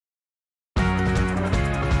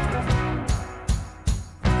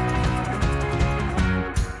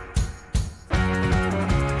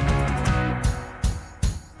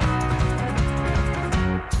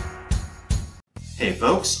Hey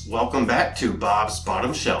folks, welcome back to Bob's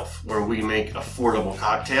Bottom Shelf, where we make affordable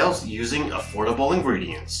cocktails using affordable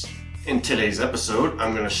ingredients. In today's episode,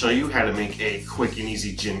 I'm going to show you how to make a quick and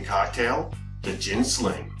easy gin cocktail, the Gin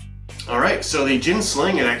Sling. Alright, so the Gin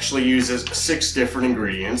Sling, it actually uses 6 different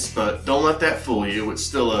ingredients, but don't let that fool you. It's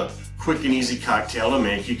still a quick and easy cocktail to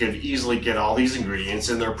make. You could easily get all these ingredients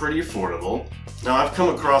and they're pretty affordable. Now I've come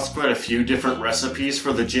across quite a few different recipes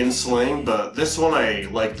for the Gin Sling, but this one I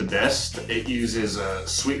like the best. It uses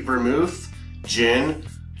sweet vermouth, gin,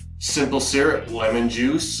 simple syrup, lemon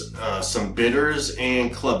juice, some bitters,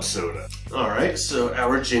 and club soda. Alright, so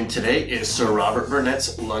our gin today is Sir Robert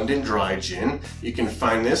Burnet's London Dry Gin. You can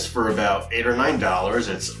find this for about $8 or $9.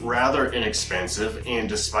 It's rather inexpensive, and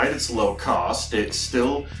despite its low cost, it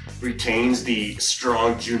still retains the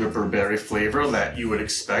strong Juniper Berry flavor that you would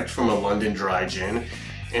expect from a London Dry Gin,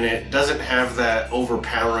 and it doesn't have that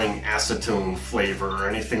overpowering acetone flavor or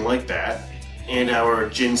anything like that. And our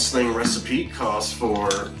Gin Sling recipe calls for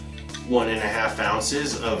 1.5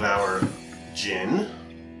 ounces of our gin.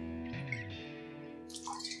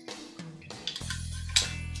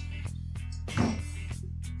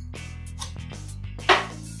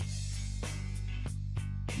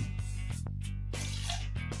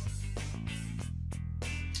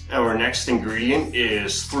 Our next ingredient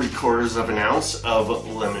is 3/4 ounce of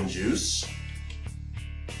lemon juice.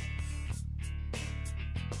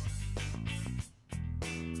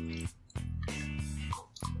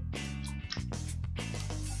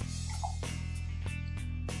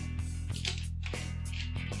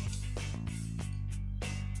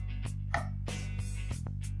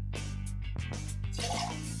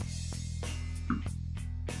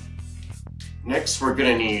 Next, we're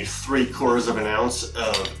going to need 3/4 ounce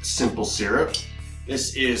of simple syrup.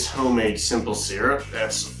 This is homemade simple syrup.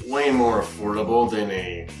 That's way more affordable than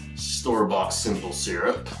a store-bought simple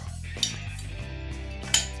syrup.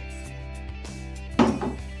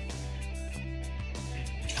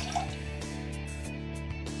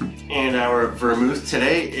 And our vermouth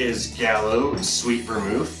today is Gallo Sweet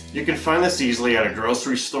Vermouth. You can find this easily at a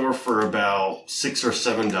grocery store for about $6 or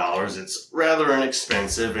 $7. It's rather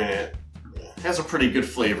inexpensive and it has a pretty good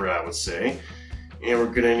flavor, I would say. And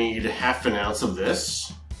we're gonna need 1/2 ounce of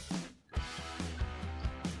this.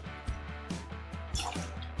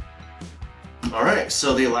 Alright,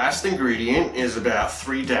 so the last ingredient is about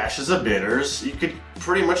 3 dashes of bitters. You could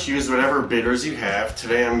pretty much use whatever bitters you have.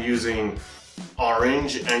 Today I'm using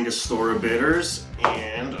orange Angostura bitters,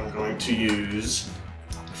 and I'm going to use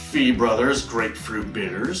Fee Brothers grapefruit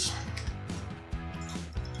bitters.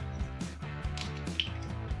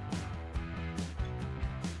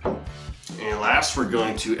 And last, we're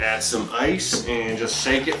going to add some ice and just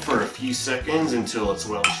shake it for a few seconds until it's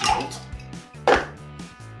well chilled.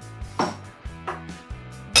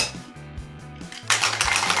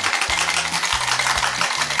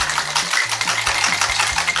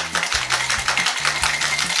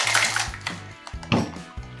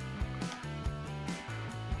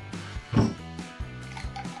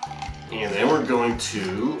 And then we're going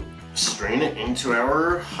to strain it into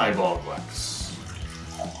our highball glass.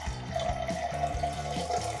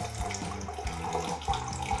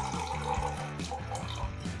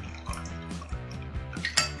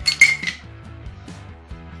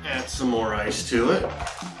 Add some more ice to it.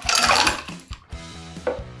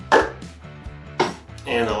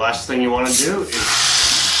 And the last thing you want to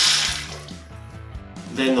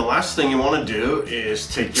do is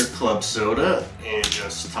take your club soda and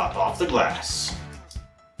just top off the glass.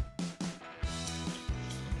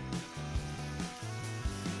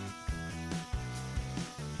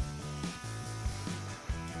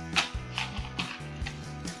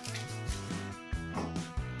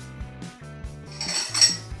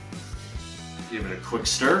 Give it a quick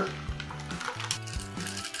stir.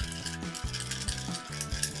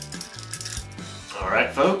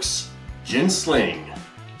 Alright folks, Gin Sling.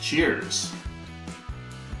 Cheers.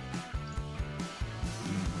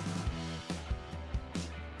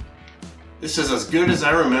 This is as good as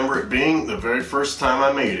I remember it being the very first time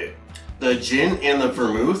I made it. The gin and the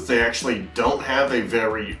vermouth, they actually don't have a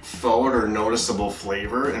very forward or noticeable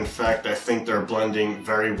flavor. In fact, I think they're blending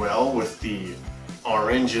very well with the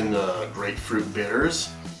orange and the grapefruit bitters.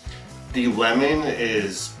 The lemon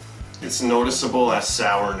it's noticeable as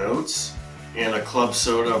sour notes, and a club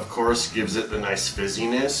soda of course gives it the nice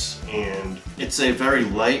fizziness, and it's a very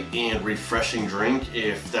light and refreshing drink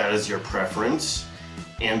if that is your preference.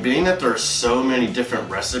 And being that there are so many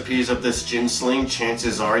different recipes of this Gin Sling,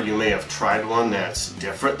 chances are you may have tried one that's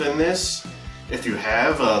different than this. If you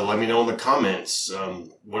have, let me know in the comments.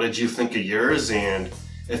 What did you think of yours? And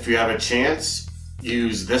if you have a chance,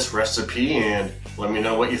 use this recipe and let me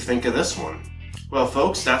know what you think of this one. Well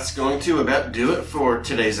folks, that's going to about do it for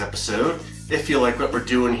today's episode. If you like what we're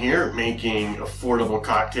doing here, making affordable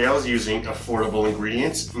cocktails using affordable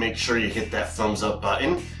ingredients, make sure you hit that thumbs up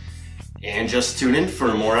button. And just tune in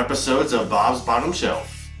for more episodes of Bob's Bottom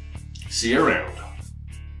Shelf. See you around.